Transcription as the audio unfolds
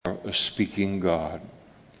a speaking God,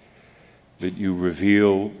 that you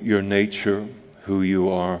reveal your nature, who you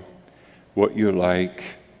are, what you're like.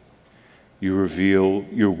 You reveal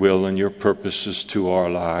your will and your purposes to our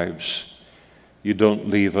lives. You don't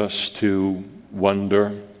leave us to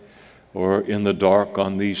wonder or in the dark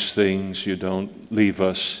on these things. You don't leave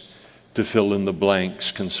us to fill in the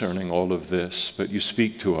blanks concerning all of this, but you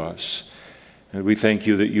speak to us. And we thank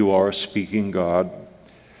you that you are a speaking God.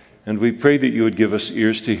 And we pray that you would give us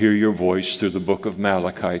ears to hear your voice through the book of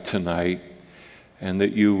Malachi tonight, and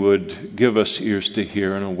that you would give us ears to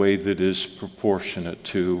hear in a way that is proportionate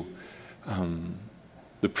to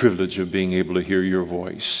the privilege of being able to hear your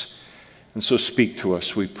voice. And so speak to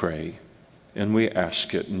us, we pray, and we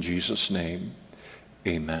ask it in Jesus' name.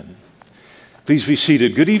 Amen. Please be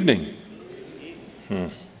seated. Good evening.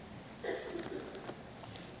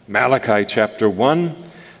 Malachi chapter 1,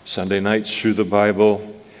 Sunday nights through the Bible,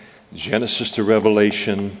 Genesis to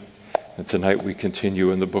Revelation, and tonight we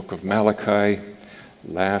continue in the book of Malachi,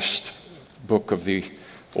 last book of the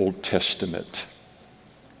Old Testament.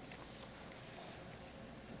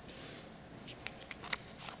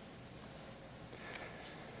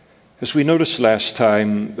 As we noticed last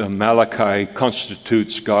time, Malachi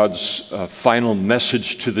constitutes God's final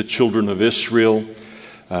message to the children of Israel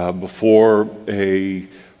before a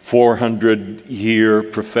 400-year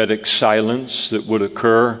prophetic silence that would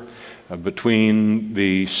occur between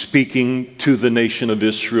the speaking to the nation of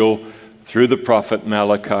Israel through the prophet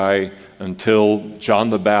Malachi until John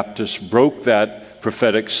the Baptist broke that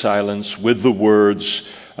prophetic silence with the words,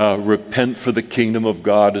 "Repent, for the kingdom of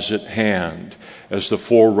God is at hand," as the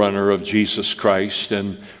forerunner of Jesus Christ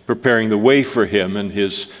and preparing the way for him in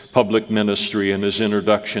his public ministry and his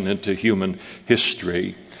introduction into human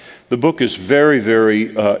history. The book is very,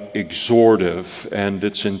 very exhortive, and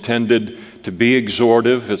it's intended to be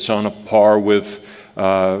exhortive. It's on a par with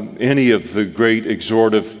any of the great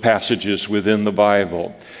exhortive passages within the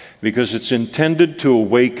Bible, because it's intended to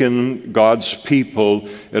awaken God's people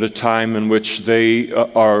at a time in which they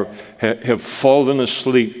have fallen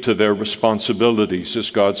asleep to their responsibilities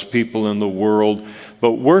as God's people in the world.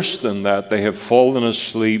 But worse than that, they have fallen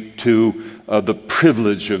asleep to the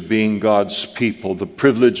privilege of being God's people, the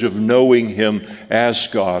privilege of knowing Him as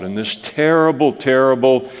God. And this terrible,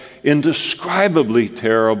 terrible, indescribably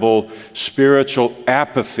terrible spiritual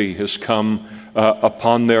apathy has come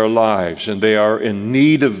upon their lives, and they are in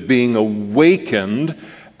need of being awakened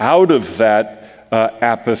out of that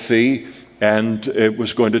apathy, and it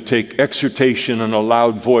was going to take exhortation and a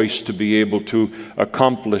loud voice to be able to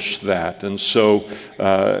accomplish that. And so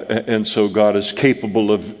God is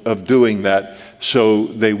capable of doing that, so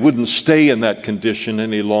they wouldn't stay in that condition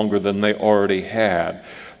any longer than they already had.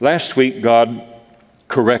 Last week, God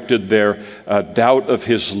corrected their doubt of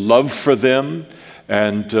His love for them,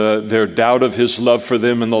 and their doubt of His love for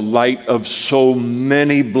them in the light of so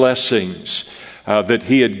many blessings that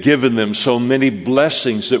He had given them, so many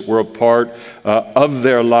blessings that were a part of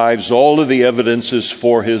their lives, all of the evidences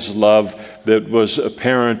for His love that was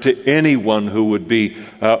apparent to anyone who would be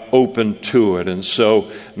open to it. And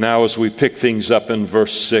so now as we pick things up in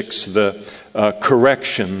verse 6, the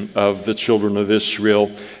correction of the children of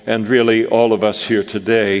Israel, and really all of us here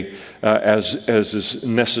today, as is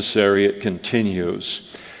necessary, it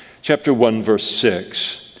continues. Chapter 1, verse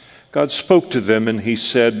 6. God spoke to them and He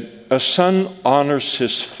said, "A son honors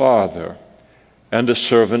his father, and a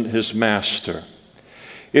servant his master.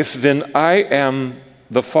 If then I am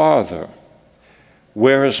the father,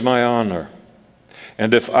 where is my honor?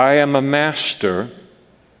 And if I am a master,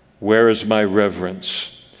 where is my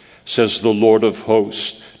reverence? Says the Lord of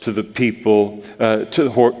hosts to the people,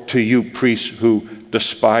 to you priests who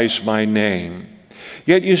despise my name.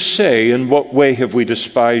 Yet you say, in what way have we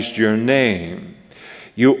despised your name?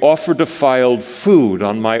 You offer defiled food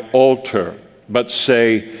on my altar, but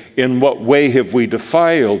say, in what way have we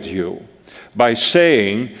defiled you? By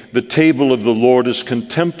saying, the table of the Lord is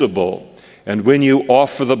contemptible. And when you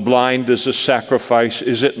offer the blind as a sacrifice,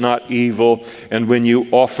 is it not evil? And when you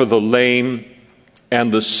offer the lame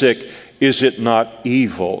and the sick, is it not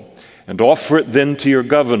evil? And offer it then to your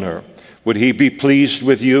governor. Would he be pleased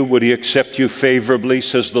with you? Would he accept you favorably,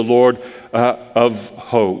 says the Lord of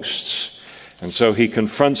hosts? And so he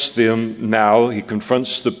confronts them now. He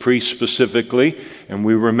confronts the priests specifically, and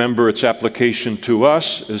we remember its application to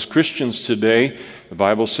us as Christians today. The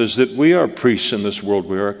Bible says that we are priests in this world.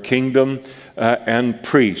 We are a kingdom and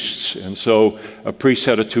priests. And so a priest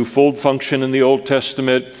had a twofold function in the Old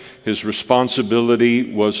Testament. His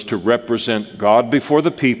responsibility was to represent God before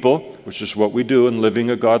the people, which is what we do in living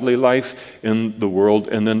a godly life in the world,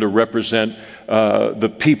 and then to represent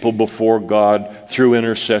the people before God through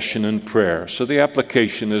intercession and prayer. So the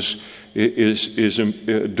application is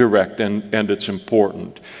direct and it's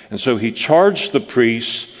important. And so he charged the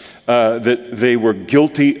priests that they were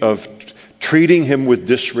guilty of treating him with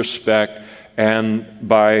disrespect and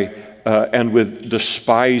with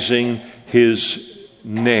despising his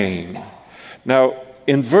name. Now,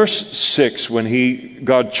 in verse 6, when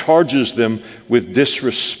God charges them with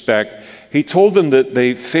disrespect, he told them that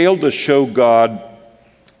they failed to show God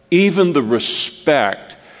even the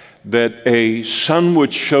respect that a son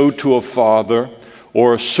would show to a father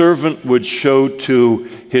or a servant would show to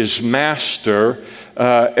his master,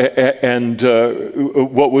 and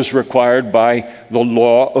what was required by the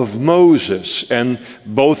law of Moses. And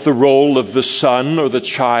both the role of the son or the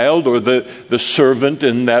child or the servant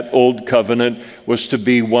in that old covenant was to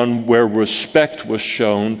be one where respect was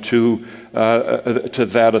shown to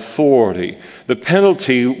that authority. The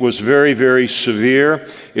penalty was very, very severe.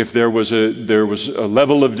 If there was a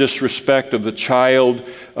level of disrespect of the child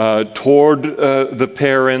toward the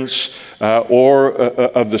parents or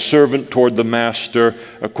of the servant toward the master,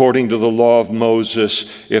 according to the law of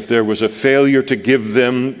Moses, if there was a failure to give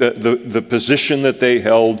them the position that they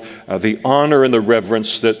held, the honor and the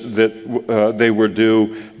reverence that they were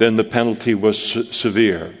due, then the penalty was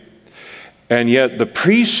severe. And yet the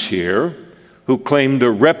priests here, who claim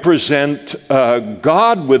to represent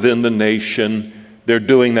God within the nation, they're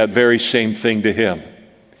doing that very same thing to him.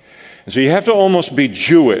 And so you have to almost be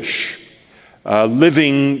Jewish,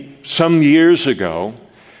 living some years ago,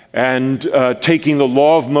 and taking the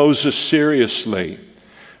law of Moses seriously,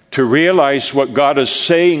 to realize what God is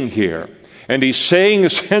saying here. And he's saying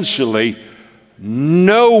essentially,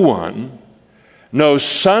 no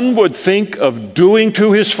son would think of doing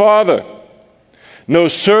to his father. No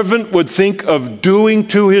servant would think of doing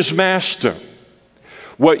to his master.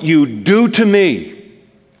 What you do to me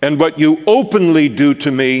and what you openly do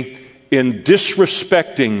to me in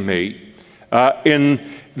disrespecting me in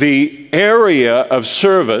the area of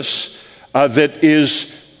service that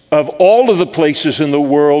is, of all of the places in the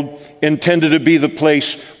world, intended to be the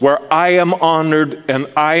place where I am honored and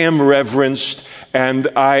I am reverenced and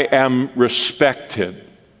I am respected.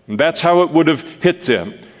 And that's how it would have hit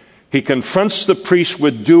them. He confronts the priests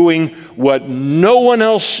with doing what no one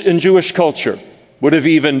else in Jewish culture would have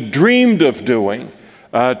even dreamed of doing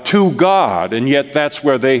to God, and yet that's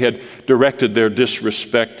where they had directed their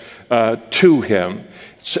disrespect to him.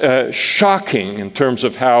 It's shocking in terms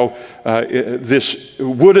of how this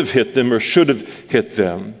would have hit them or should have hit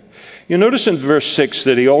them. You notice in verse 6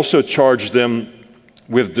 that he also charged them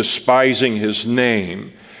with despising his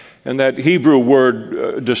name. And that Hebrew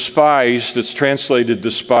word despised, that's translated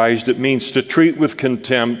despised, it means to treat with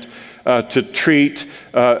contempt, to treat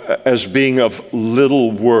as being of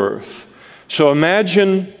little worth. So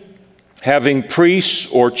imagine having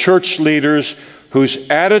priests or church leaders whose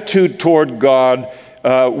attitude toward God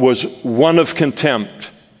was one of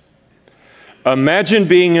contempt. Imagine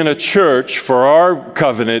being in a church, for our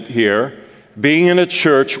covenant here, being in a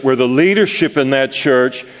church where the leadership in that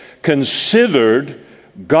church considered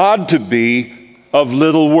God to be of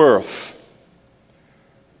little worth.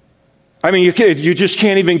 I mean, you just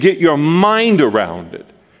can't even get your mind around it.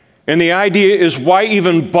 And the idea is, why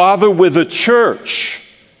even bother with a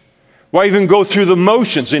church? Why even go through the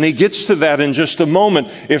motions? And he gets to that in just a moment,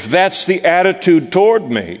 if that's the attitude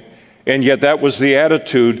toward me. And yet that was the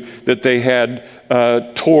attitude that they had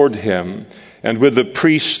toward him. And with the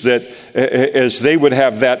priests, that as they would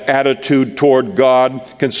have that attitude toward God,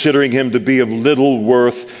 considering him to be of little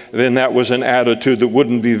worth, then that was an attitude that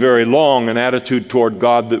wouldn't be very long, an attitude toward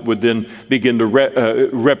God that would then begin to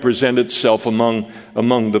represent itself among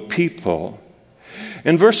the people.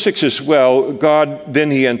 In verse 6 as well, God, then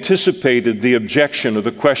he anticipated the objection or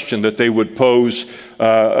the question that they would pose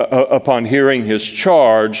upon hearing his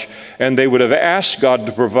charge, and they would have asked God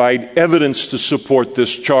to provide evidence to support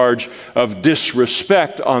this charge of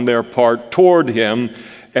disrespect on their part toward him,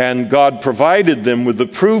 and God provided them with the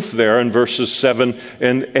proof there in verses 7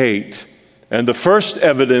 and 8. And the first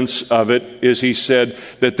evidence of it is, he said,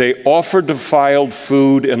 that they offered defiled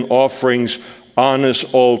food and offerings on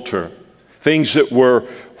his altar. Things that were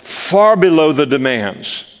far below the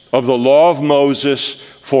demands of the law of Moses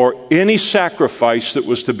for any sacrifice that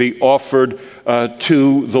was to be offered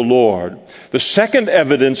to the Lord. The second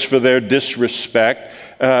evidence for their disrespect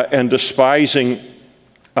and despising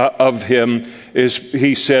of him is,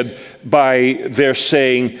 he said, by their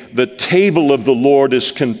saying, the table of the Lord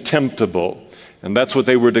is contemptible. And that's what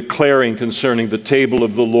they were declaring concerning the table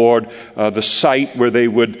of the Lord, the site where they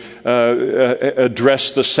would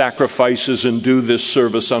address the sacrifices and do this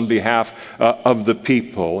service on behalf of the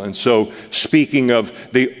people. And so, speaking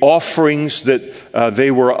of the offerings that they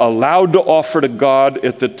were allowed to offer to God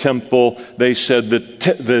at the temple, they said that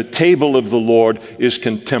the table of the Lord is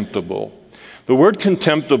contemptible. The word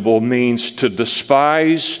contemptible means to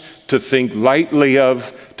despise, to think lightly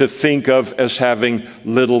of, to think of as having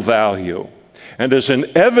little value. And as an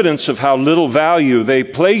evidence of how little value they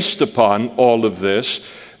placed upon all of this,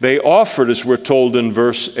 they offered, as we're told in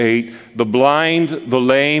verse 8, the blind, the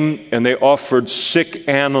lame, and they offered sick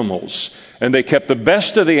animals. And they kept the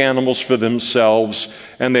best of the animals for themselves,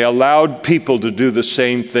 and they allowed people to do the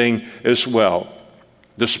same thing as well.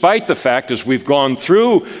 Despite the fact, as we've gone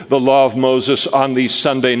through the law of Moses on these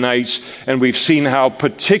Sunday nights, and we've seen how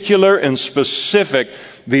particular and specific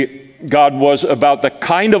God was about the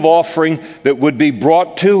kind of offering that would be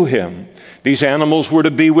brought to him. These animals were to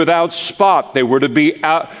be without spot. They were to be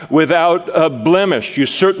without blemish. You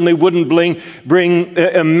certainly wouldn't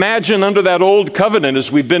imagine under that old covenant,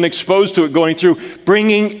 as we've been exposed to it going through,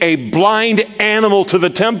 bringing a blind animal to the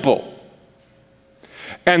temple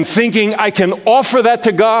and thinking, I can offer that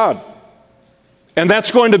to God, and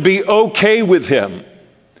that's going to be okay with him.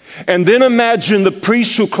 And then imagine the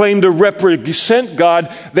priests who claim to represent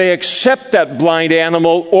God, they accept that blind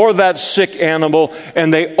animal or that sick animal,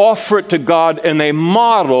 and they offer it to God, and they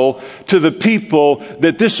model to the people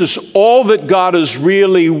that this is all that God is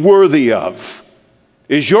really worthy of,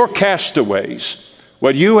 is your castaways,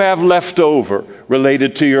 what you have left over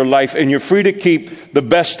related to your life, and you're free to keep the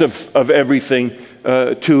best of everything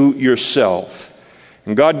to yourself.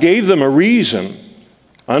 And God gave them a reason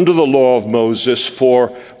under the law of Moses for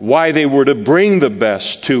why they were to bring the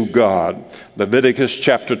best to God. Leviticus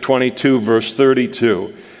chapter 22, verse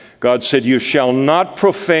 32. God said, you shall not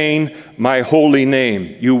profane my holy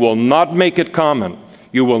name. You will not make it common.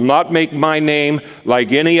 You will not make my name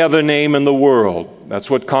like any other name in the world. That's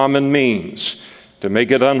what common means, to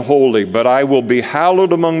make it unholy. But I will be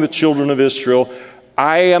hallowed among the children of Israel.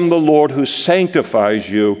 I am the Lord who sanctifies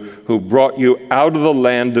you, who brought you out of the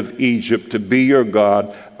land of Egypt to be your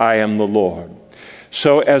God. I am the Lord.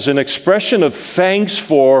 So as an expression of thanks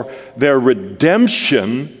for their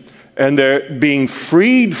redemption and their being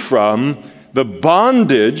freed from the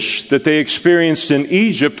bondage that they experienced in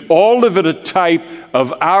Egypt, all of it a type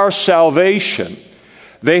of our salvation,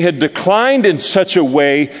 they had declined in such a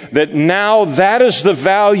way that now that is the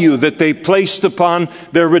value that they placed upon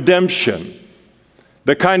their redemption.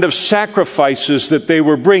 The kind of sacrifices that they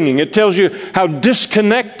were bringing. It tells you how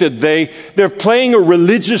disconnected they're playing a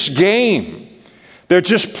religious game. They're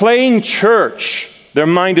just playing church. Their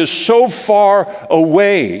mind is so far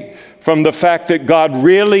away from the fact that God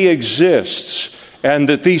really exists and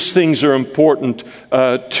that these things are important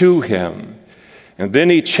to him. And then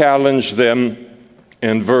he challenged them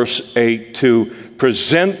in verse 8 to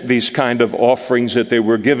present these kind of offerings that they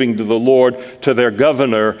were giving to the Lord to their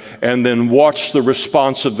governor, and then watch the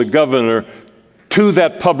response of the governor to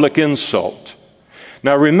that public insult.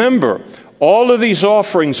 Now remember, all of these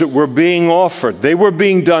offerings that were being offered, they were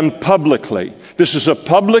being done publicly. This is a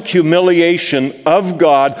public humiliation of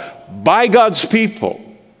God by God's people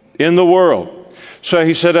in the world. So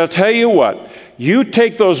he said, I'll tell you what, you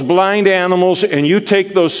take those blind animals and you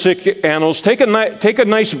take those sick animals, take a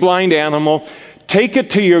nice blind animal, take it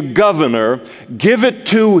to your governor, give it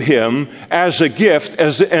to him as a gift,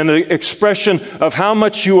 as an expression of how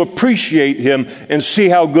much you appreciate him, and see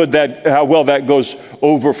how well that goes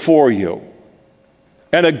over for you.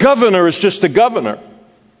 And a governor is just a governor.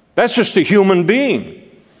 That's just a human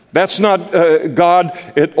being. That's not God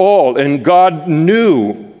at all. And God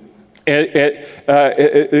knew that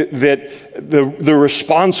the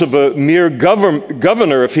response of a mere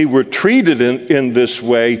governor, if he were treated in this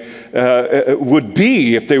way, would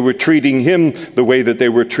be if they were treating him the way that they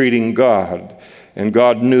were treating God. And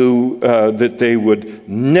God knew that they would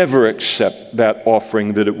never accept that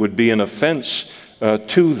offering, that it would be an offense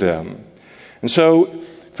to them. And so,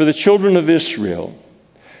 for the children of Israel,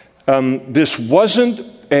 this wasn't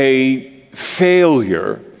a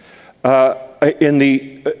failure in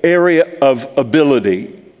the area of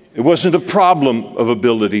ability. It wasn't a problem of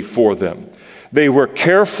ability for them. They were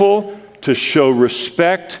careful to show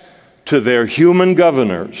respect to their human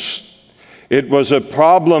governors. It was a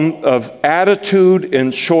problem of attitude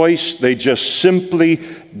and choice. They just simply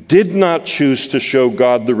did not choose to show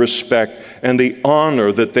God the respect and the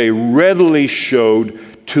honor that they readily showed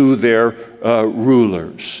to their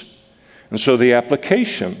rulers. And so the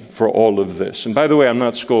application for all of this, and by the way, I'm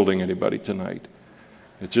not scolding anybody tonight.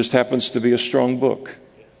 It just happens to be a strong book.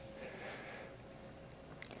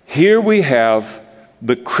 Here we have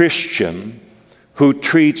the Christian who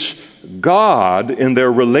treats God in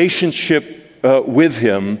their relationship with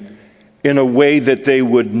Him in a way that they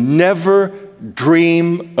would never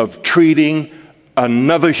dream of treating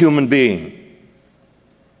another human being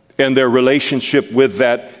and their relationship with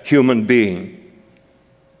that human being.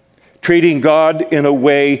 Treating God in a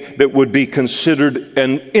way that would be considered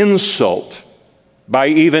an insult by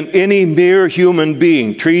even any mere human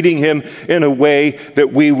being, treating Him in a way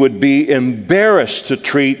that we would be embarrassed to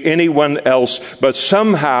treat anyone else, but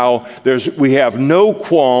somehow we have no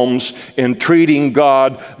qualms in treating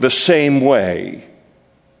God the same way.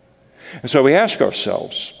 And so we ask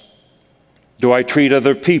ourselves, do I treat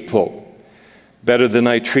other people better than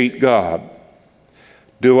I treat God?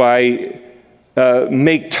 Do I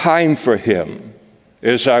make time for Him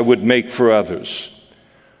as I would make for others?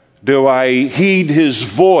 Do I heed His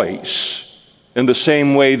voice in the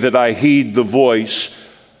same way that I heed the voice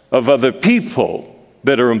of other people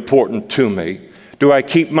that are important to me? Do I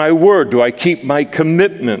keep my word? Do I keep my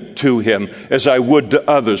commitment to Him as I would to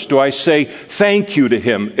others? Do I say thank you to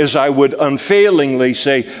Him as I would unfailingly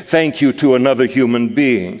say thank you to another human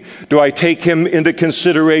being? Do I take Him into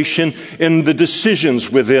consideration in the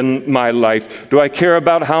decisions within my life? Do I care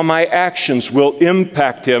about how my actions will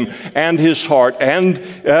impact Him and His heart and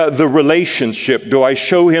the relationship? Do I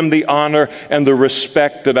show Him the honor and the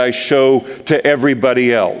respect that I show to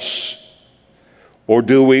everybody else? Or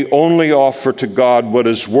do we only offer to God what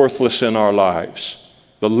is worthless in our lives,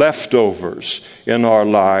 the leftovers in our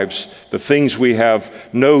lives, the things we have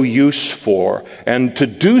no use for, and to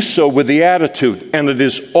do so with the attitude, and it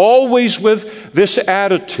is always with this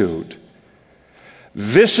attitude,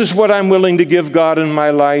 this is what I'm willing to give God in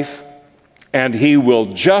my life, and He will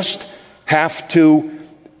just have to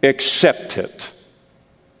accept it.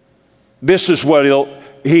 This is what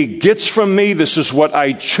He gets from me, this is what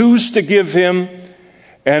I choose to give Him.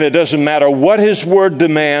 And it doesn't matter what His word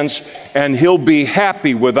demands, and He'll be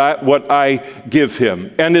happy with what I give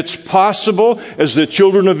Him. And it's possible, as the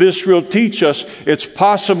children of Israel teach us, it's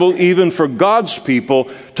possible even for God's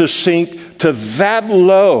people to sink to that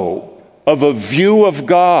low of a view of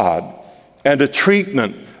God and a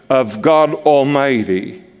treatment of God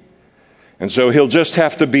Almighty. And so He'll just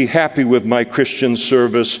have to be happy with my Christian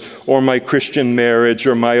service or my Christian marriage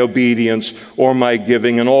or my obedience or my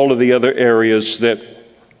giving and all of the other areas that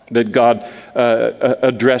God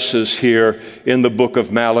addresses here in the book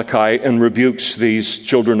of Malachi and rebukes these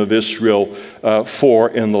children of Israel for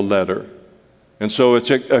in the letter. And so it's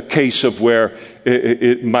a case of where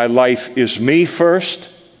my life is me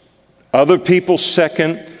first, other people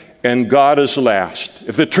second, and God is last.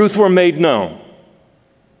 If the truth were made known,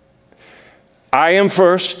 I am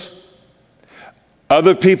first,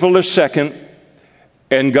 other people are second,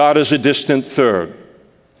 and God is a distant third.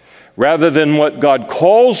 Rather than what God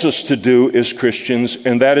calls us to do as Christians,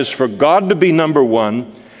 and that is for God to be number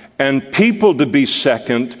one, and people to be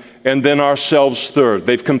second, and then ourselves third.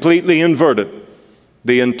 They've completely inverted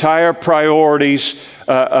the entire priorities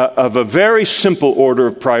of a very simple order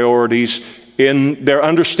of priorities in their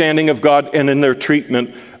understanding of God and in their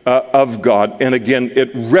treatment of God. And again,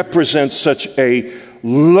 it represents such a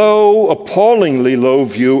low, appallingly low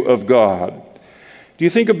view of God. Do you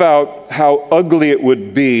think about how ugly it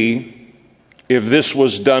would be if this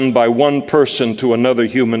was done by one person to another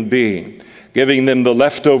human being, giving them the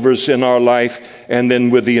leftovers in our life, and then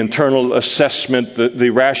with the internal assessment, the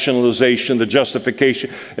rationalization, the justification,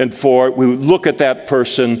 and for it, we look at that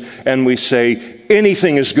person and we say,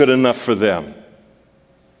 anything is good enough for them.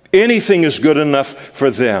 Anything is good enough for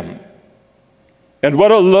them. And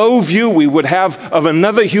what a low view we would have of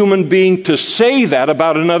another human being to say that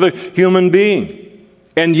about another human being.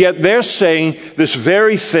 And yet they're saying this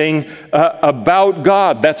very thing about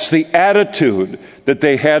God. That's the attitude that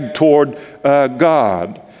they had toward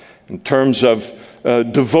God in terms of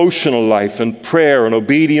devotional life and prayer and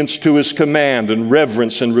obedience to His command and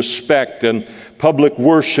reverence and respect and public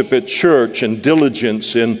worship at church and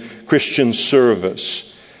diligence in Christian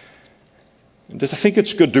service. And I think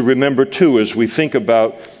it's good to remember, too, as we think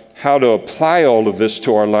about how to apply all of this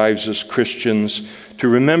to our lives as Christians, to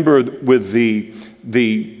remember with the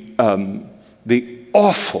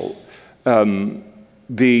awful,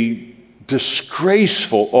 the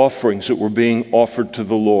disgraceful offerings that were being offered to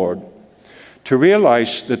the Lord, to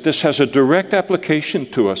realize that this has a direct application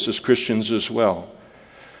to us as Christians as well.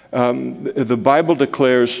 The Bible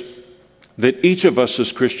declares that each of us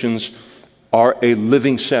as Christians are a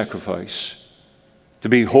living sacrifice, to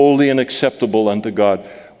be holy and acceptable unto God.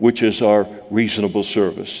 which is our reasonable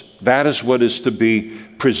service. That is what is to be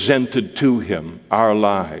presented to him, our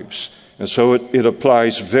lives. And so it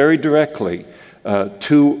applies very directly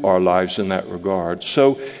to our lives in that regard.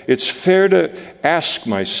 So it's fair to ask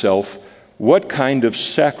myself, what kind of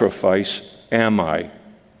sacrifice am I?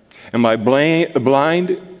 Am I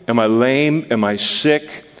blind? Am I lame? Am I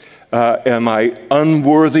sick? Am I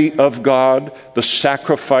unworthy of God? The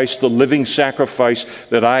sacrifice, the living sacrifice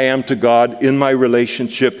that I am to God in my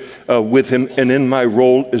relationship with him and in my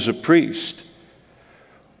role as a priest.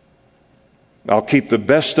 I'll keep the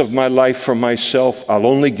best of my life for myself. I'll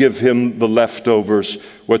only give him the leftovers,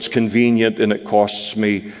 what's convenient, and it costs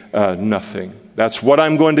me nothing. That's what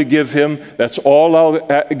I'm going to give him. That's all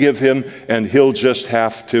I'll give him, and he'll just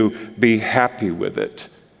have to be happy with it,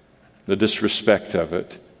 the disrespect of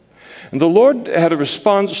it. And the Lord had a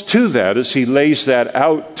response to that as he lays that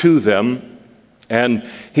out to them. And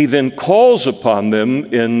he then calls upon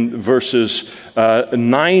them in verses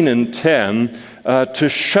 9 and 10 to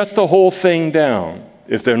shut the whole thing down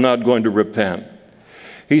if they're not going to repent.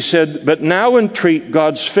 He said, "But now entreat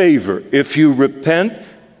God's favor. If you repent,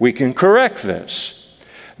 we can correct this,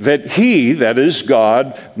 that he, that is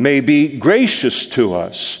God, may be gracious to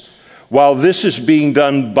us. While this is being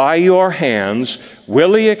done by your hands,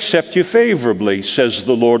 will he accept you favorably, says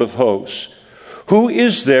the Lord of hosts? Who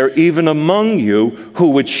is there even among you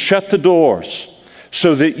who would shut the doors,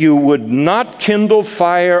 so that you would not kindle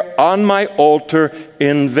fire on my altar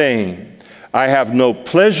in vain? I have no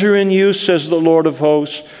pleasure in you, says the Lord of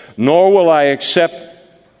hosts, nor will I accept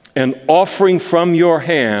an offering from your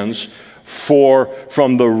hands, for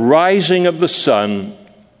from the rising of the sun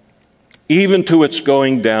even to its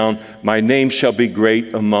going down, my name shall be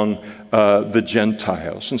great among the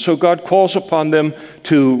Gentiles." And so God calls upon them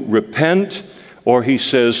to repent, or he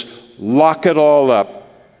says, lock it all up.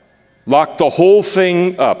 Lock the whole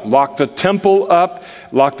thing up. Lock the temple up.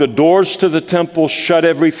 Lock the doors to the temple. Shut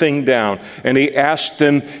everything down. And he asked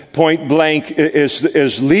them point blank,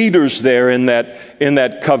 as leaders there in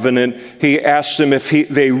that covenant, he asked them if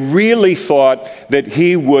they really thought that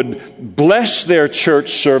he would bless their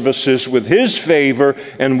church services with his favor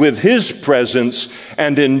and with his presence,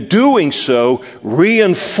 and in doing so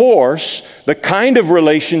reinforce the kind of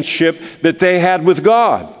relationship that they had with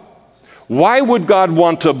God. Why would God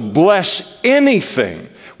want to bless anything,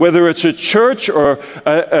 whether it's a church or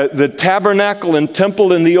the tabernacle and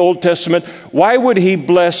temple in the Old Testament? Why would he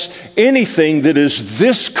bless anything that is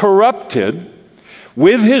this corrupted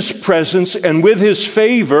with his presence and with his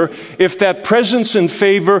favor, if that presence and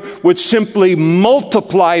favor would simply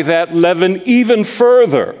multiply that leaven even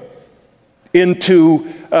further into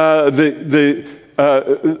the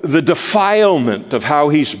defilement of how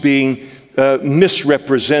he's being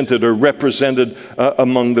misrepresented or represented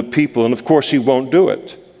among the people? And of course he won't do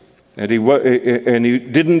it. And he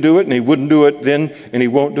didn't do it, and he wouldn't do it then, and he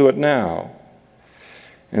won't do it now.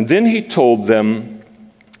 And then he told them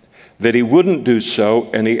that he wouldn't do so,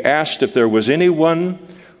 and he asked if there was anyone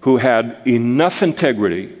who had enough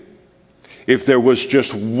integrity, if there was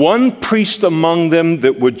just one priest among them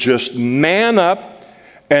that would just man up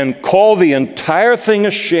and call the entire thing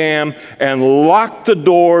a sham and lock the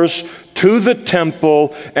doors to the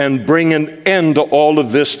temple and bring an end to all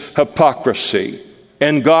of this hypocrisy.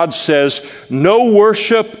 And God says, no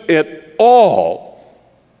worship at all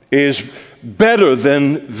is better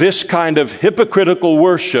than this kind of hypocritical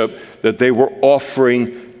worship that they were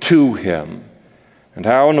offering to him. And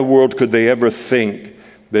how in the world could they ever think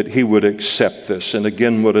that he would accept this? And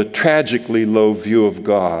again, what a tragically low view of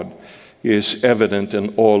God is evident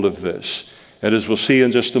in all of this. And as we'll see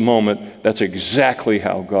in just a moment, that's exactly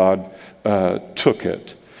how God took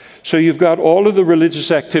it. So you've got all of the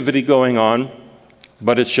religious activity going on,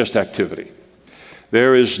 but it's just activity.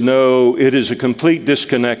 It is a complete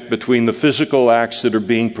disconnect between the physical acts that are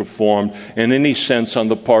being performed and any sense on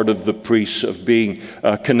the part of the priests of being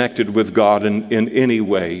connected with God in any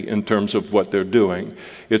way in terms of what they're doing.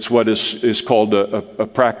 It's what is called a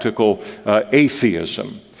practical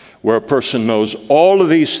atheism, where a person knows all of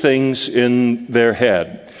these things in their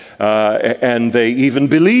head. And they even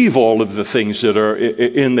believe all of the things that are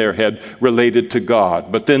in their head related to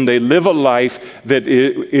God. But then they live a life that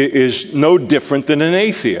is no different than an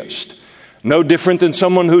atheist. No different than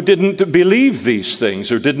someone who didn't believe these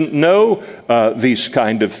things or didn't know these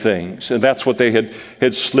kind of things. And that's what they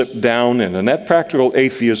had slipped down in. And that practical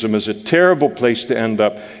atheism is a terrible place to end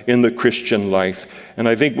up in the Christian life. And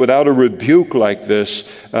I think without a rebuke like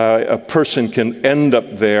this, a person can end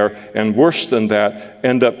up there, and worse than that,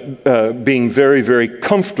 end up being very, very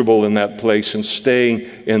comfortable in that place and staying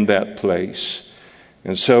in that place.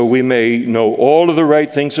 And so we may know all of the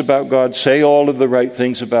right things about God, say all of the right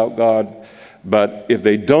things about God, but if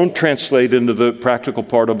they don't translate into the practical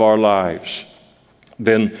part of our lives,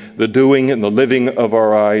 then the doing and the living of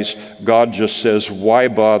our eyes, God just says, why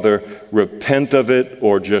bother? Repent of it,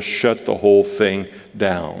 or just shut the whole thing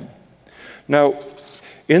down. Now,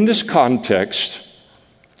 in this context,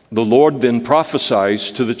 the Lord then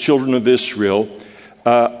prophesies to the children of Israel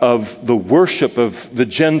of the worship of the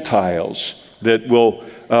Gentiles that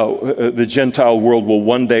the Gentile world will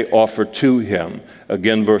one day offer to him.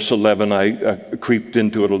 Again, verse 11, I creeped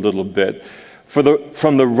into it a little bit.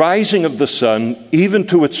 From the rising of the sun, even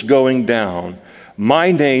to its going down,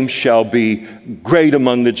 my name shall be great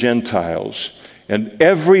among the Gentiles. And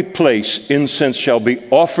every place incense shall be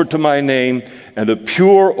offered to my name, and a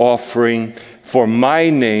pure offering, for my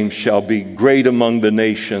name shall be great among the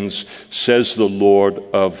nations, says the Lord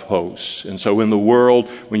of hosts. And so in the world,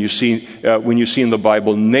 when you see in the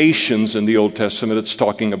Bible nations in the Old Testament, it's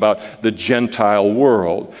talking about the Gentile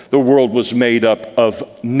world. The world was made up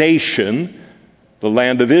of nation, the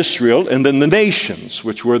land of Israel, and then the nations,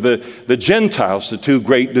 which were the Gentiles, the two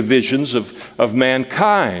great divisions of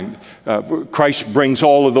mankind. Christ brings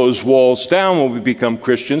all of those walls down when we become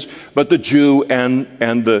Christians, but the Jew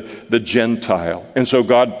and the Gentile. And so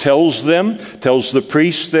God tells the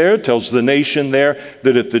priests there, tells the nation there,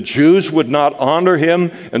 that if the Jews would not honor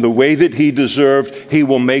him in the way that he deserved, he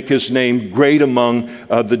will make his name great among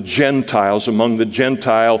the Gentiles, among the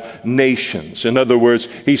Gentile nations. In other words,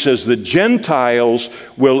 he says the Gentiles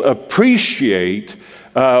will appreciate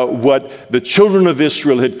what the children of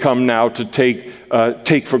Israel had come now to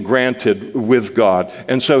take for granted with God.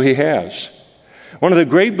 And so he has. One of the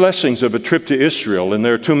great blessings of a trip to Israel, and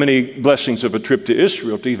there are too many blessings of a trip to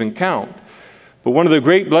Israel to even count, but one of the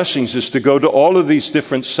great blessings is to go to all of these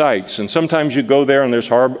different sites. And sometimes you go there and there's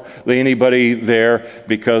hardly anybody there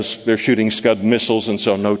because they're shooting Scud missiles, and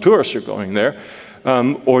so no tourists are going there.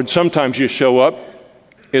 Or sometimes you show up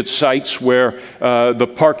at sites where the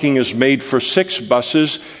parking is made for 6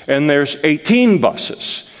 buses and there's 18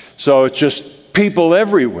 buses. So it's just people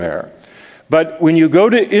everywhere. But when you go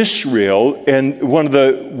to Israel, and one of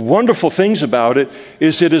the wonderful things about it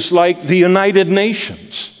is like the United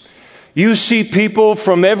Nations. You see people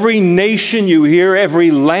from every nation, you hear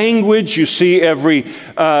every language, you see every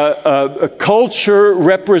culture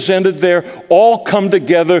represented there, all come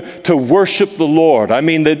together to worship the Lord. I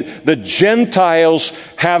mean, the Gentiles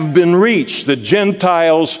have been reached. The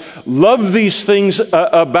Gentiles love these things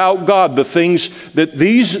about God, the things that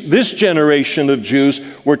this generation of Jews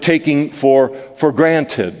were taking for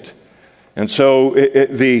granted. And so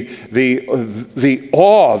the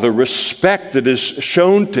awe, the respect that is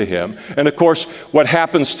shown to him. And of course, what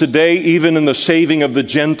happens today, even in the saving of the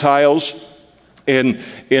Gentiles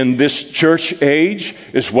in this church age,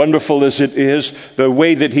 as wonderful as it is, the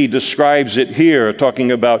way that he describes it here,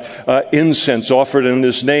 talking about incense offered in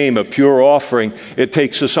his name, a pure offering, it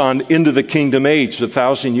takes us on into the kingdom age, the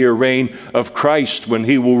 1,000-year reign of Christ, when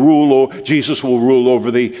he will rule, Jesus will rule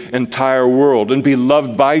over the entire world and be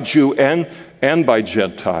loved by Jew and by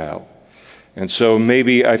Gentile. And so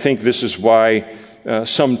I think this is why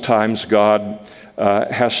sometimes God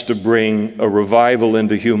has to bring a revival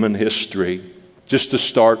into human history, just to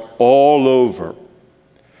start all over.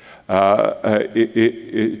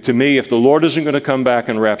 To me, if the Lord isn't going to come back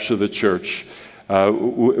and rapture the church,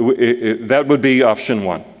 that would be option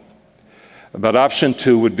 1. But option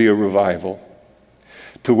 2 would be a revival,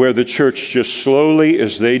 to where the church just slowly,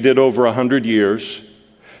 as they did over 100 years,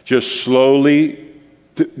 just slowly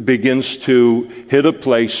begins to hit a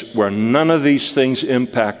place where none of these things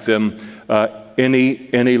impact them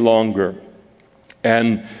any longer.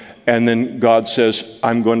 And then God says,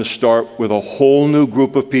 I'm going to start with a whole new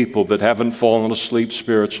group of people that haven't fallen asleep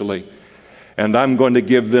spiritually. And I'm going to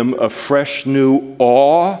give them a fresh new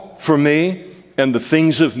awe for me and the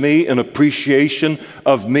things of me, an appreciation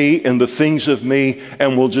of me and the things of me,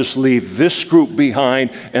 and we'll just leave this group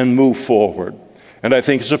behind and move forward. And I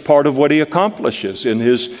think it's a part of what he accomplishes in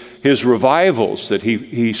his revivals that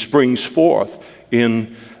he springs forth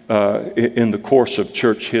in the course of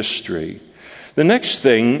church history. The next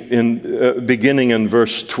thing, beginning in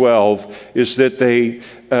verse 12, is that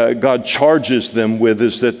God charges them with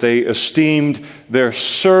is that they esteemed their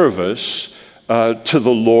service to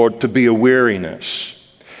the Lord to be a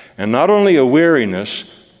weariness. And not only a weariness,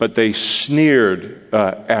 but they sneered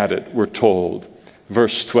at it, we're told.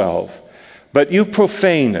 Verse 12. But you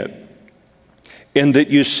profane it, in that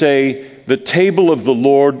you say, the table of the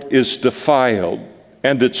Lord is defiled,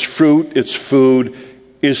 and its fruit, its food,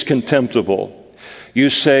 is contemptible. You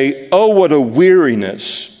say, oh, what a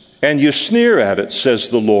weariness and you sneer at it, says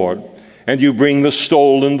the Lord. And you bring the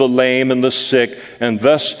stolen, the lame, and the sick, and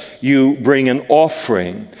thus you bring an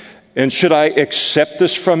offering. And should I accept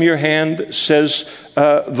this from your hand, says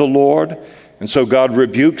the Lord? And so God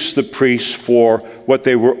rebukes the priests for what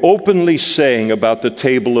they were openly saying about the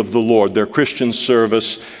table of the Lord, their Christian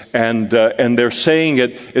service, and they're saying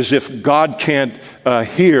it as if God can't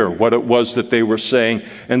hear what it was that they were saying,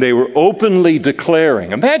 and they were openly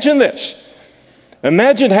declaring. Imagine this.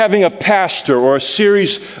 Imagine having a pastor or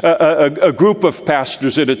a group of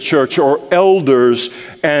pastors at a church or elders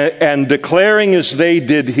and declaring as they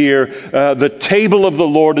did here, the table of the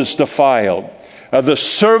Lord is defiled. The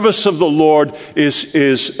service of the Lord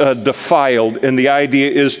is defiled, and the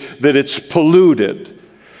idea is that it's polluted.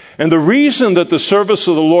 And the reason that the service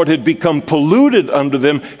of the Lord had become polluted under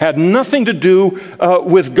them had nothing to do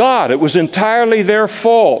with God. It was entirely their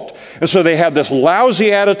fault. And so they had this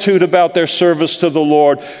lousy attitude about their service to the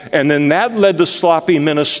Lord, and then that led to sloppy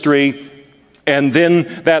ministry, and then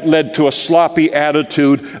that led to a sloppy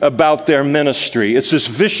attitude about their ministry. It's this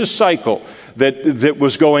vicious cycle that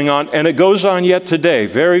was going on, and it goes on yet today,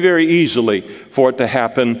 very, very easily for it to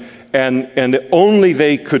happen, and only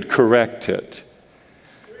they could correct it.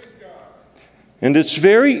 And it's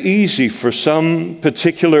very easy for some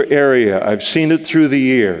particular area, I've seen it through the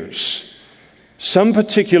years, some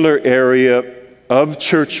particular area of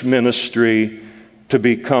church ministry to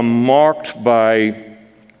become marked by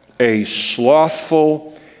a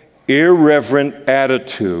slothful, irreverent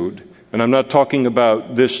attitude. And I'm not talking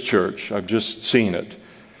about this church, I've just seen it.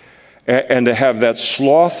 And to have that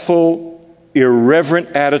slothful,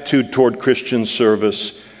 irreverent attitude toward Christian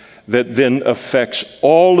service that then affects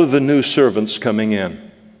all of the new servants coming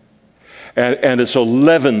in. And it's a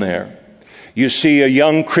leaven there. You see a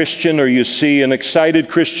young Christian or you see an excited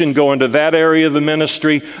Christian go into that area of the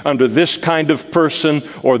ministry under this kind of person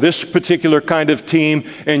or this particular kind of team,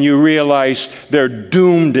 and you realize they're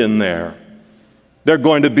doomed in there. They're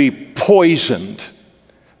going to be poisoned.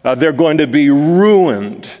 They're going to be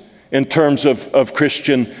ruined in terms of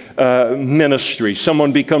Christian ministry.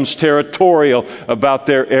 Someone becomes territorial about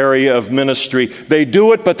their area of ministry. They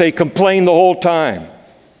do it, but they complain the whole time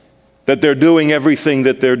that they're doing everything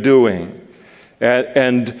that they're doing.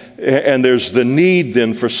 And there's the need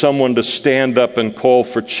then for someone to stand up and call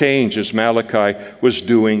for change, as Malachi was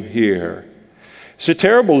doing here. It's a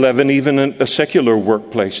terrible leaven even in a secular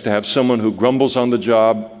workplace to have someone who grumbles on the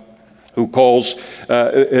job, who calls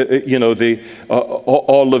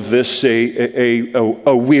all of this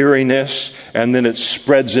a weariness, and then it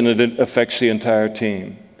spreads and it affects the entire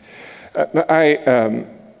team. I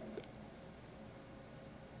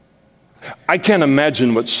can't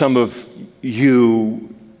imagine what some of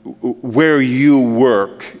you, where you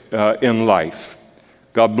work in life.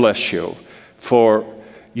 God bless you.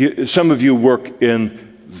 Some of you work in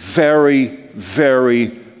very,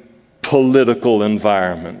 very political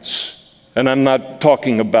environments. And I'm not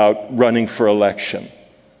talking about running for election.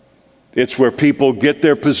 It's where people get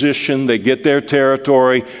their position, they get their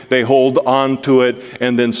territory, they hold on to it,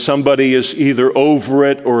 and then somebody is either over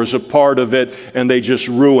it or is a part of it, and they just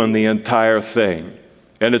ruin the entire thing.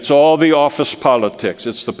 And it's all the office politics.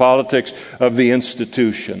 It's the politics of the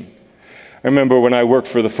institution. I remember when I worked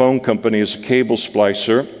for the phone company as a cable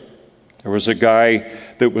splicer, there was a guy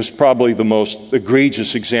that was probably the most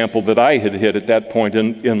egregious example that I had hit at that point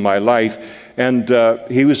in my life. And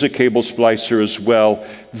he was a cable splicer as well.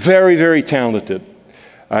 Very, very talented.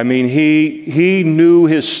 I mean, he knew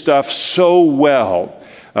his stuff so well,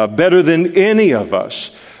 better than any of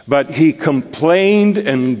us. But he complained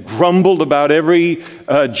and grumbled about every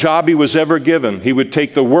job he was ever given. He would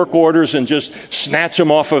take the work orders and just snatch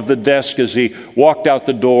them off of the desk as he walked out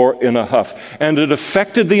the door in a huff. And it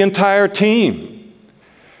affected the entire team.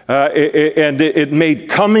 And it made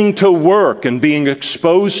coming to work and being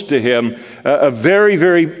exposed to him a very,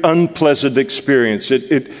 very unpleasant experience.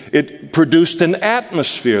 It produced an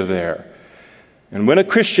atmosphere there. And when a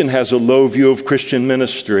Christian has a low view of Christian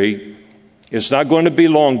ministry, it's not going to be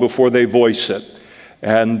long before they voice it.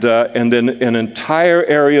 And then an entire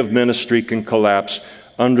area of ministry can collapse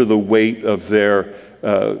under the weight of their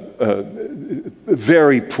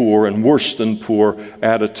very poor and worse than poor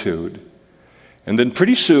attitude. And then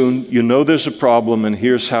pretty soon, you know there's a problem, and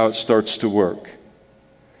here's how it starts to work.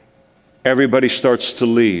 Everybody starts to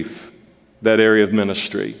leave that area of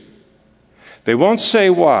ministry. They won't say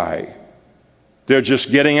why. They're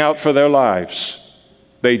just getting out for their lives.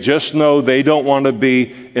 They just know they don't want to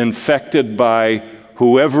be infected by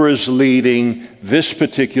whoever is leading this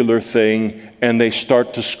particular thing, and they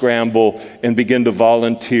start to scramble and begin to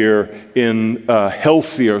volunteer in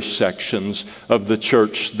healthier sections of the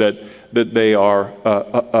church that they are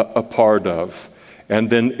a part of. And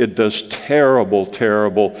then it does terrible,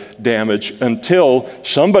 terrible damage until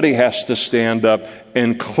somebody has to stand up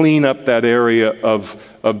and clean up that area of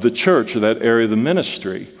the church, or that area of the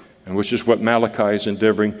ministry, and which is what Malachi is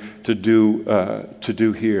endeavoring to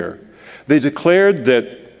do here. They declared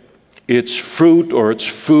that its fruit or its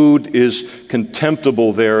food is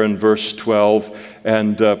contemptible there in verse 12,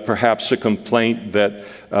 and perhaps a complaint that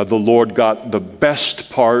the Lord got the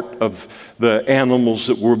best part of the animals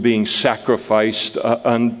that were being sacrificed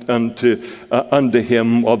unto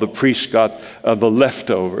him, while the priest got the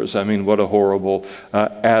leftovers. I mean, what a horrible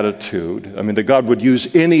attitude. I mean, that God would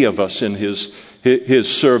use any of us in his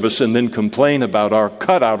service and then complain about our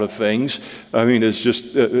cutout of things, I mean, it's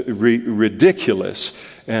just ridiculous.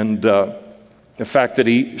 And the fact that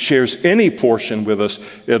he shares any portion with us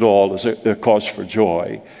at all is a cause for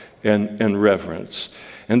joy and reverence.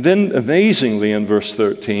 And then, amazingly, in verse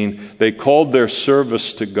 13, they called their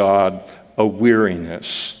service to God a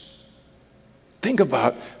weariness. Think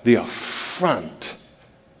about the affront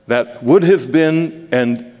that would have been,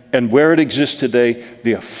 and where it exists today,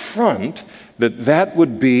 the affront that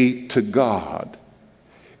would be to God.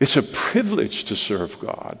 It's a privilege to serve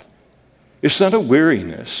God. It's not a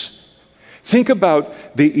weariness. Think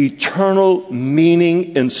about the eternal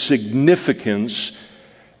meaning and significance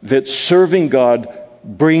that serving God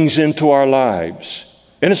brings into our lives.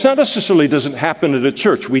 And it's not necessarily doesn't happen at a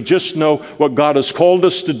church. We just know what God has called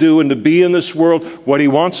us to do and to be in this world, what he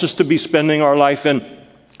wants us to be spending our life in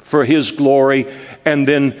for his glory, and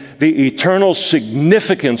then the eternal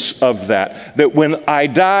significance of that when I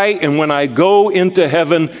die and when I go into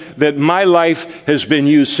heaven, that my life has been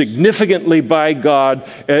used significantly by God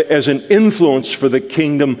as an influence for the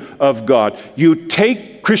kingdom of God. You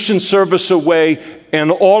take Christian service away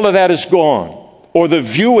and all of that is gone. Or the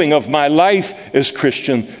viewing of my life as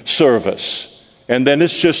Christian service. And then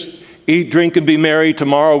it's just eat, drink, and be merry.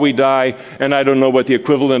 Tomorrow we die. And I don't know what the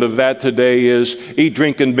equivalent of that today is. Eat,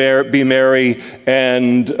 drink, and be merry,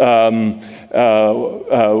 and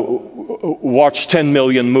watch 10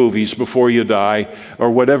 million movies before you die,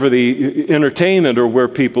 or whatever the entertainment or where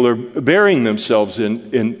people are burying themselves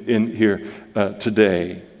in here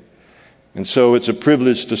today. And so it's a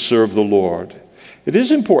privilege to serve the Lord. It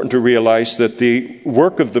is important to realize that the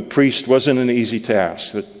work of the priest wasn't an easy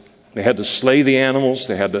task. That they had to slay the animals,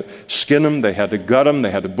 they had to skin them, they had to gut them,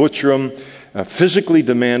 they had to butcher them. A physically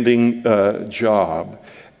demanding job,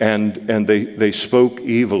 and they spoke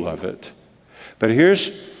evil of it. But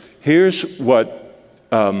here's what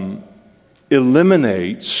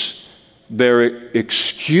eliminates their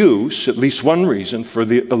excuse, at least one reason for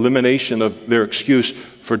the elimination of their excuse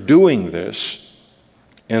for doing this,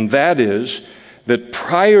 and that is that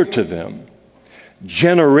prior to them,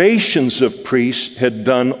 generations of priests had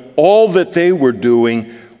done all that they were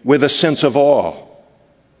doing with a sense of awe.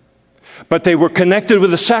 But they were connected with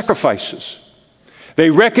the sacrifices. They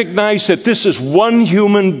recognized that this is one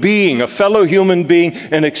human being, a fellow human being,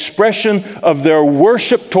 an expression of their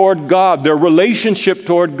worship toward God, their relationship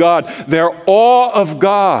toward God, their awe of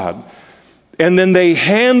God. And then they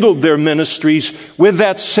handled their ministries with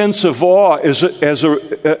that sense of awe as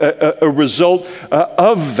a result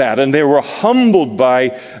of that. And they were humbled by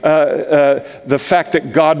the fact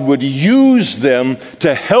that God would use them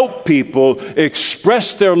to help people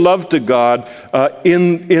express their love to God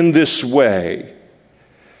in this way.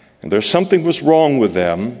 And there's something was wrong with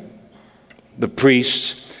them, the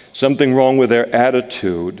priests, something wrong with their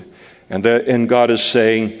attitude. And God is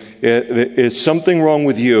saying, it's something wrong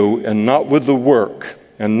with you and not with the work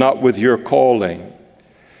and not with your calling.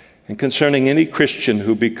 And concerning any Christian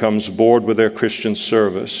who becomes bored with their Christian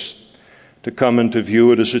service, to come and to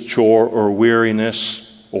view it as a chore or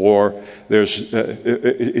weariness, or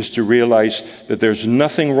is to realize that there's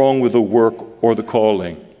nothing wrong with the work or the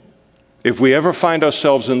calling. If we ever find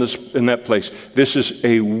ourselves in that place, this is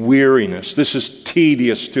a weariness, this is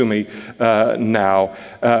tedious to me now,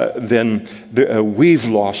 then we've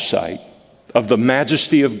lost sight of the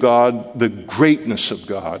majesty of God, the greatness of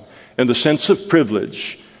God, and the sense of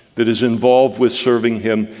privilege that is involved with serving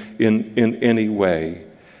Him in any way.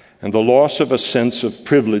 And the loss of a sense of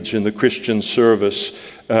privilege in the Christian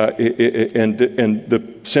service and the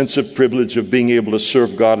sense of privilege of being able to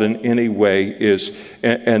serve God in any way is,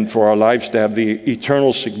 and for our lives to have the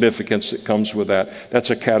eternal significance that comes with that,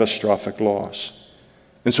 that's a catastrophic loss.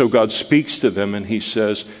 And so God speaks to them and He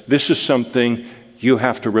says, this is something you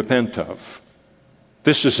have to repent of.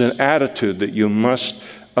 This is an attitude that you must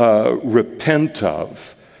repent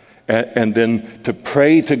of, and then to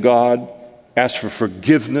pray to God, ask for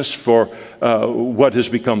forgiveness for what has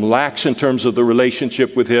become lax in terms of the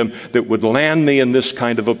relationship with Him that would land me in this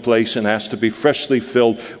kind of a place, and ask to be freshly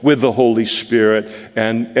filled with the Holy Spirit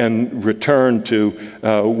and return to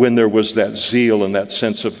when there was that zeal and that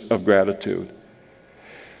sense of gratitude.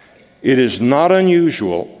 It is not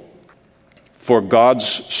unusual for God's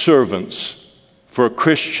servants, for a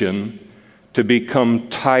Christian, to become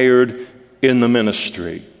tired in the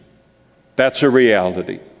ministry. That's a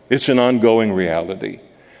reality. It's an ongoing reality.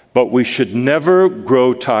 But we should never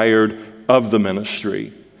grow tired of the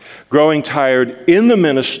ministry. Growing tired in the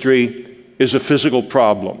ministry is a physical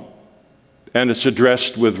problem. And it's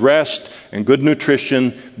addressed with rest and good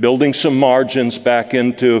nutrition, building some margins back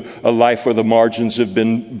into a life where the margins have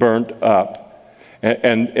been burnt up.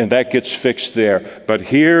 And that gets fixed there. But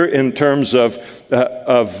here, in terms of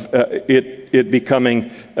it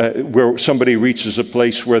becoming where somebody reaches a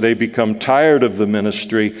place where they become tired of the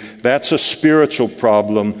ministry, that's a spiritual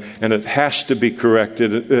problem, and it has to be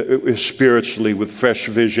corrected spiritually with fresh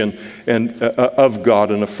vision and of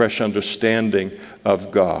God and a fresh understanding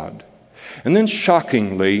of God. And then,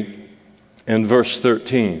 shockingly, in verse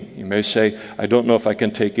 13, you may say, I don't know if I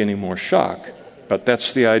can take any more shock, but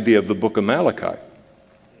that's the idea of the book of Malachi.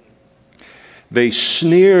 They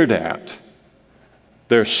sneered at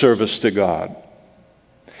their service to God.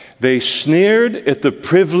 They sneered at the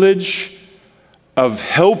privilege of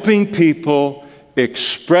helping people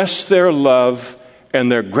express their love and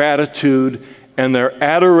their gratitude and their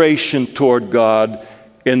adoration toward God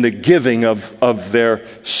in the giving of their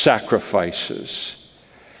sacrifices.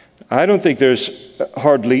 I don't think there's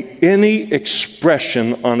hardly any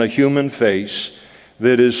expression on a human face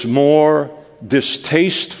that is more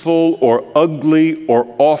distasteful or ugly or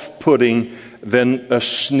off-putting than a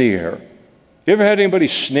sneer. You ever had anybody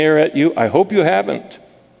sneer at you? I hope you haven't.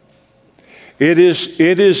 It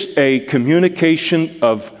is a communication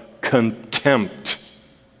of contempt.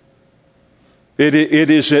 It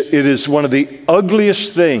is one of the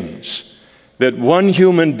ugliest things that one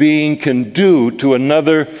human being can do to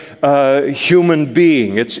another human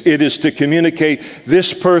being. It is to communicate,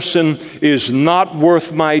 this person is not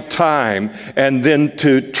worth my time, and then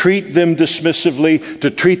to treat them dismissively,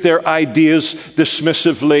 to treat their ideas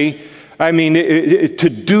dismissively. I mean, to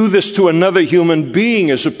do this to another human being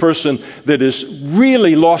is a person that has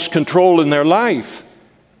really lost control in their life.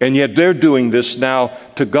 And yet they're doing this now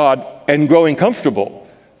to God and growing comfortable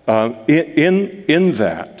in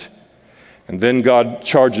that. And then God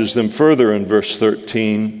charges them further in verse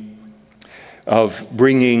 13 of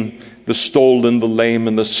bringing the stolen, the lame,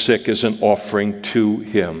 and the sick as an offering to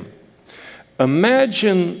Him.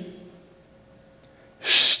 Imagine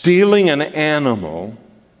stealing an animal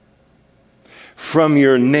from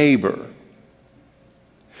your neighbor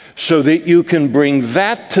so that you can bring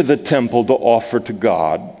that to the temple to offer to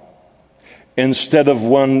God instead of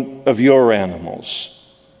one of your animals.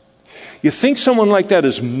 You think someone like that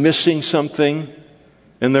is missing something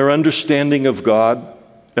in their understanding of God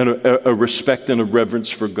and a respect and a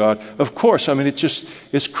reverence for God? Of course. I mean,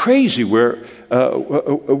 it's crazy where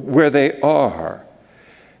they are.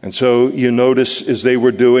 And so you notice as they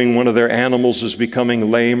were doing, one of their animals is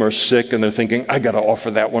becoming lame or sick, and they're thinking, I got to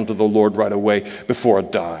offer that one to the Lord right away before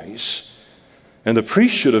it dies. And the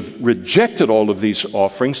priest should have rejected all of these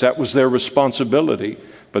offerings. That was their responsibility,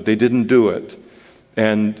 but they didn't do it.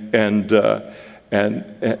 And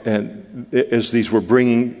as these were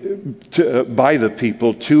bringing by the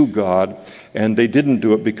people to God, and they didn't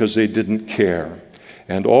do it because they didn't care.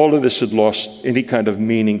 And all of this had lost any kind of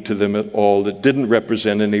meaning to them at all. It didn't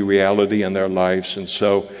represent any reality in their lives, and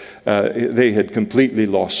so they had completely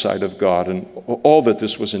lost sight of God and all that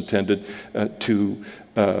this was intended to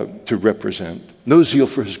represent. No zeal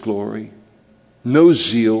for His glory, no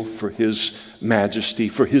zeal for His majesty,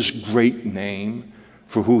 for His great name,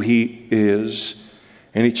 for who He is.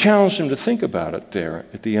 And He challenged them to think about it there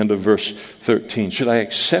at the end of verse 13. Should I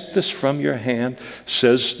accept this from your hand,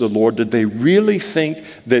 says the Lord? Did they really think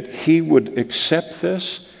that He would accept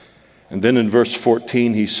this? And then in verse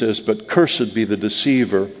 14 He says, but cursed be the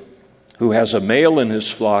deceiver who has a male in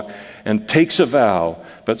his flock and takes a vow,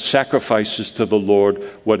 but sacrifices to the Lord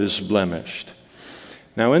what is blemished.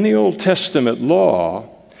 Now in the Old Testament law,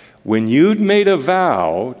 when you'd made a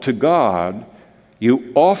vow to God,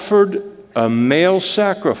 you offered a male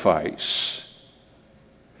sacrifice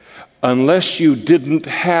unless you didn't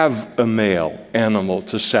have a male animal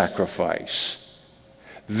to sacrifice.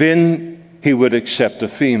 Then He would accept a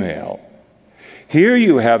female. Here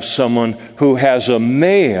you have someone who has a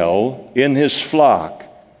male in his flock,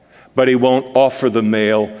 but he won't offer the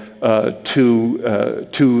male to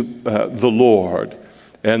the Lord.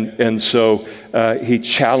 And so he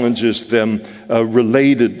challenges them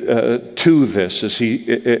related to this as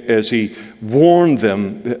he warned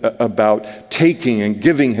them about taking and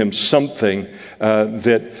giving him something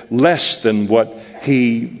that less than what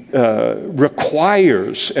he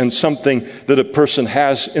requires, and something that a person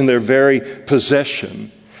has in their very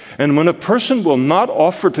possession. And when a person will not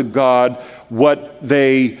offer to God what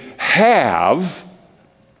they have,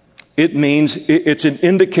 it means it's an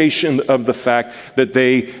indication of the fact that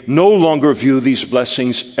they no longer view these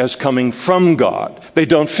blessings as coming from God. They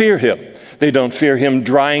don't fear Him. They don't fear Him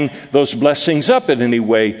drying those blessings up in any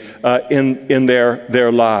way in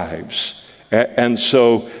their lives. And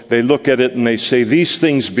so they look at it and they say, these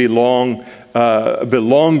things belong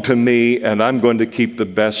to me, and I'm going to keep the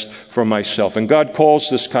best for myself. And God calls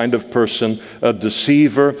this kind of person a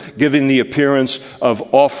deceiver, giving the appearance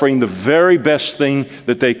of offering the very best thing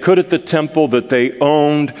that they could at the temple that they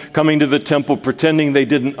owned, coming to the temple pretending they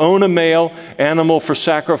didn't own a male animal for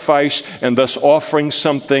sacrifice, and thus offering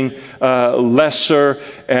something lesser,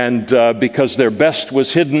 and because their best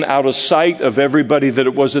was hidden out of sight of everybody that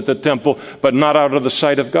it was at the temple, but not out of the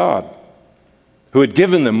sight of God, who had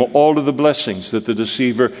given them all of the blessings that the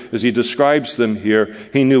deceiver, as he describes them here,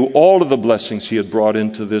 he knew all of the blessings he had brought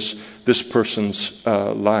into this person's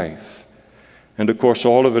life. And of course,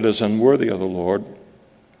 all of it is unworthy of the Lord.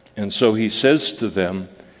 And so he says to them,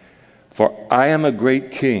 "For I am a great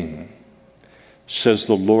king, says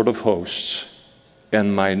the Lord of hosts,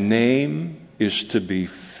 and my name is to be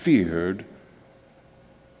feared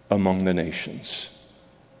among the nations."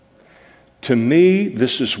 To me,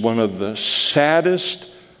 this is one of the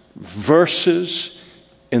saddest verses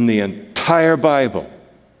in the entire Bible,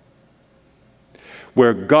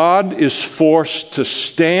 where God is forced to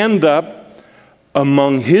stand up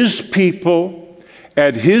among His people,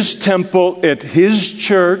 at His temple, at His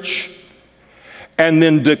church, and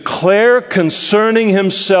then declare concerning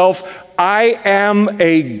Himself, "I am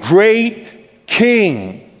a great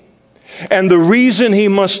king." And the reason he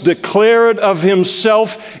must declare it of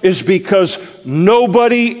himself is because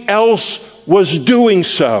nobody else was doing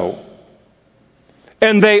so.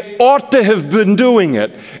 And they ought to have been doing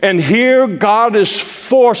it. And here God is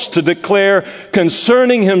forced to declare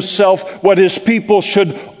concerning himself what his people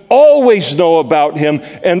should always know about him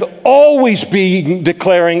and always be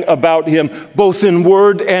declaring about him, both in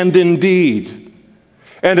word and in deed.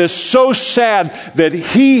 And it's so sad that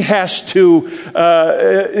he has to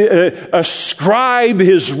ascribe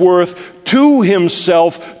his worth to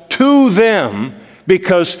himself, to them,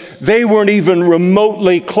 because they weren't even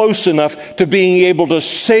remotely close enough to being able to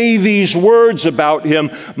say these words about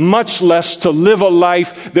him, much less to live a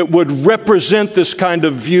life that would represent this kind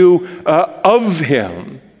of view of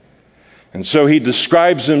him. And so he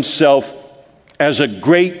describes himself as a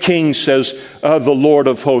great king, says the Lord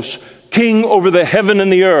of hosts, king over the heaven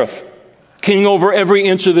and the earth, king over every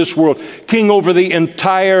inch of this world, king over the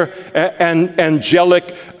entire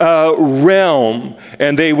angelic realm.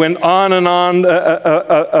 And they went on and on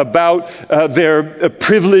about their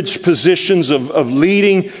privileged positions of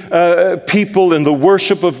leading people in the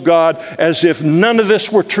worship of God, as if none of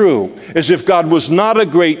this were true, as if God was not a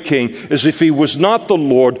great king, as if he was not the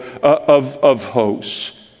Lord of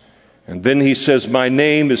hosts. And then he says, "My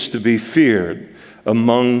name is to be feared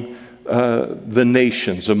among the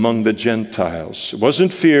nations, among the Gentiles." It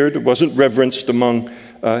wasn't feared, it wasn't reverenced among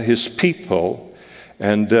his people.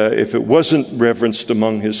 And if it wasn't reverenced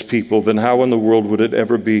among his people, then how in the world would it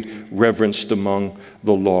ever be reverenced among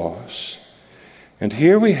the lost? And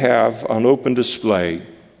here we have on open display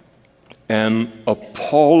an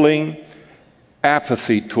appalling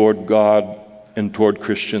apathy toward God and toward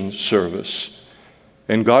Christian service.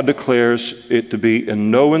 And God declares it to be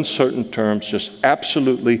in no uncertain terms just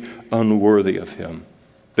absolutely unworthy of him.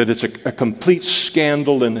 That it's a complete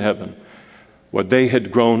scandal in heaven. What they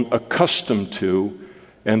had grown accustomed to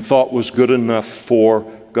and thought was good enough for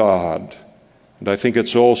God. And I think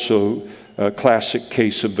it's also a classic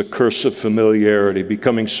case of the curse of familiarity,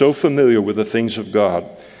 becoming so familiar with the things of God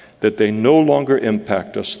that they no longer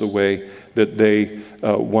impact us the way that they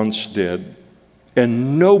once did.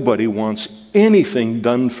 And nobody wants anything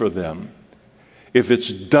done for them if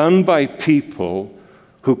it's done by people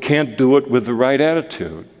who can't do it with the right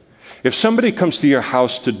attitude. If somebody comes to your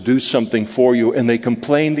house to do something for you and they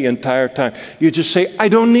complain the entire time, you just say, "I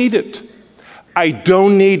don't need it. I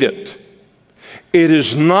don't need it. It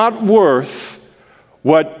is not worth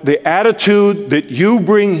What the attitude that you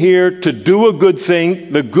bring here to do a good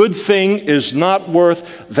thing, the good thing is not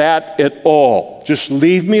worth that at all. Just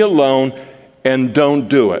leave me alone and don't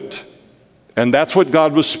do it. And that's what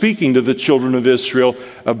God was speaking to the children of Israel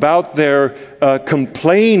about their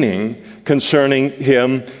complaining concerning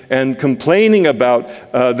Him and complaining about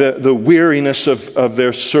the weariness of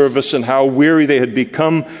their service and how weary they had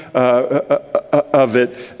become of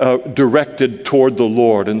it directed toward the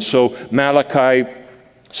Lord. And so Malachi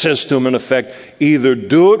says to them, in effect, either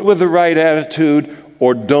do it with the right attitude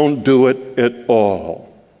or don't do it at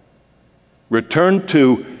all. Return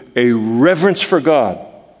to a reverence for God,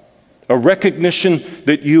 a recognition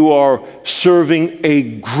that you are serving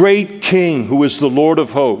a great King who is the Lord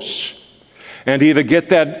of hosts. And either get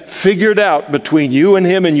that figured out between you and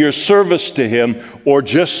Him and your service to Him, or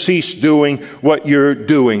just cease doing what you're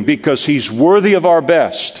doing, because He's worthy of our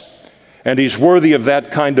best, and He's worthy of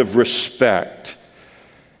that kind of respect.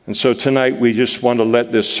 And so tonight we just want to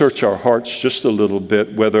let this search our hearts just a little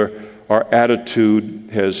bit, whether our attitude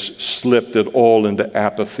has slipped at all into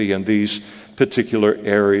apathy in these particular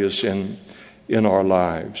areas in our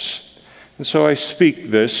lives. And so I speak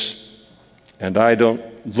this, and I don't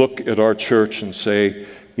look at our church and say,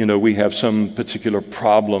 we have some particular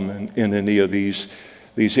problem in any of these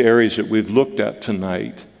areas that we've looked at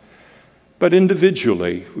tonight. But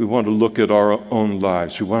individually, we want to look at our own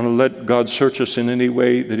lives. We want to let God search us in any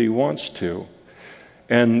way that He wants to.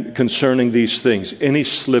 And concerning these things, any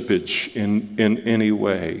slippage in any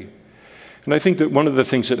way. And I think that one of the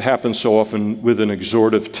things that happens so often with an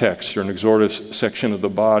exhortative text or an exhortative section of the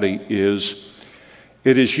body is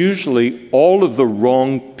it is usually all of the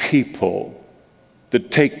wrong people that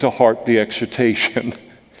take to heart the exhortation.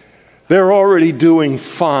 They're already doing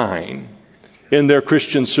fine in their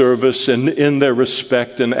Christian service and in their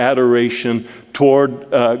respect and adoration toward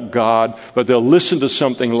God, but they'll listen to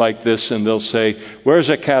something like this and they'll say, where's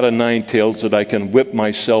a cat of nine tails that I can whip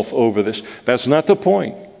myself over this? That's not the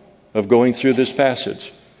point of going through this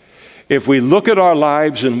passage. If we look at our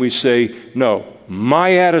lives and we say, no,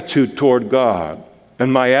 my attitude toward God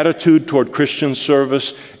and my attitude toward Christian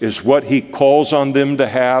service is what He calls on them to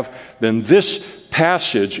have, then this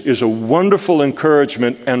passage is a wonderful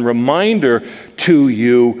encouragement and reminder to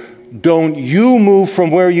you, don't you move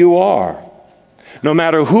from where you are. No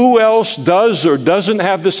matter who else does or doesn't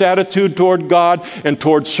have this attitude toward God and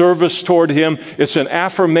toward service toward Him, it's an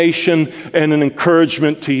affirmation and an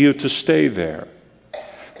encouragement to you to stay there.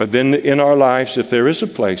 But then in our lives, if there is a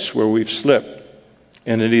place where we've slipped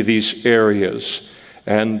in any of these areas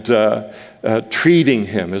and treating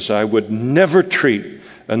Him as I would never treat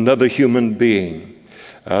another human being,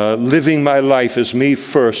 living my life as me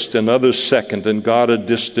first and others second and God a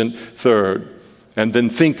distant third, and then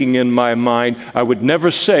thinking in my mind, I would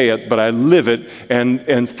never say it, but I live it,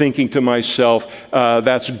 and thinking to myself,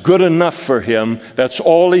 that's good enough for Him, that's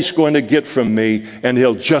all He's going to get from me, and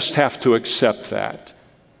He'll just have to accept that.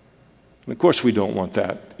 And of course we don't want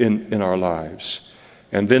that in our lives.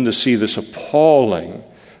 And then to see this appalling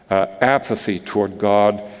apathy toward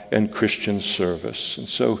God and Christian service. And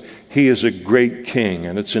so He is a great King,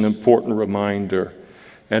 and it's an important reminder,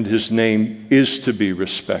 and His name is to be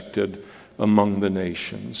respected among the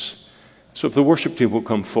nations. So if the worship team will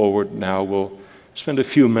come forward now, we'll spend a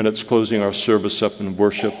few minutes closing our service up in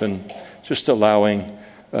worship and just allowing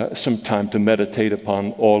some time to meditate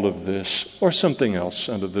upon all of this or something else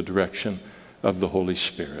under the direction of the Holy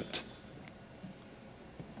Spirit.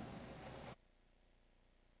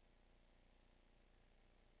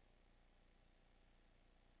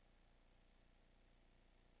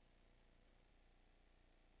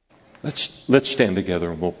 Let's stand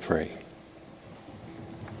together and we'll pray.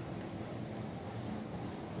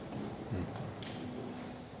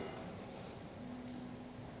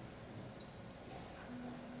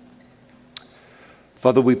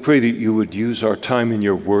 Father, we pray that you would use our time in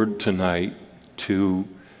your word tonight to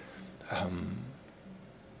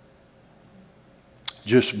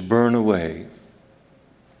just burn away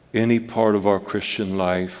any part of our Christian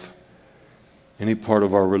life, any part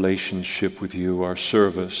of our relationship with you, our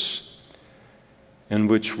service, in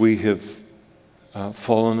which we have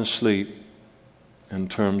fallen asleep in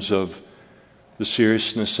terms of the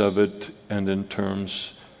seriousness of it and in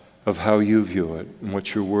terms of how you view it and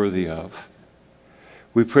what you're worthy of.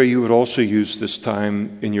 We pray you would also use this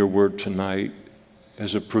time in your word tonight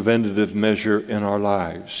as a preventative measure in our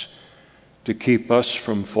lives to keep us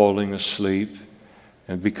from falling asleep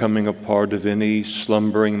and becoming a part of any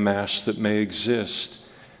slumbering mass that may exist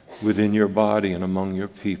within your body and among your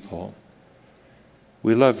people.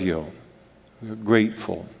 We love you. We are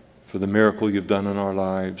grateful for the miracle you've done in our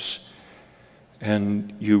lives.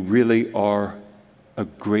 And you really are a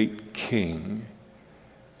great King.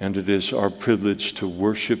 And it is our privilege to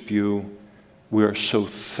worship you. We are so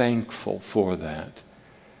thankful for that.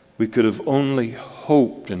 We could have only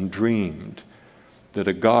hoped and dreamed that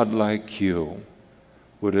a God like you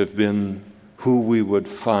would have been who we would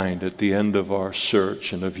find at the end of our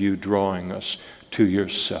search and of you drawing us to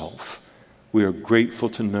yourself. We are grateful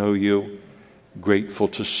to know you, grateful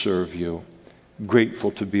to serve you,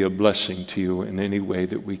 grateful to be a blessing to you in any way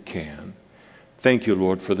that we can. Thank you,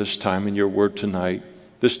 Lord, for this time in your word tonight,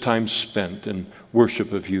 this time spent in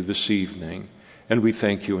worship of you this evening. And we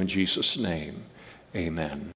thank you in Jesus' name. Amen.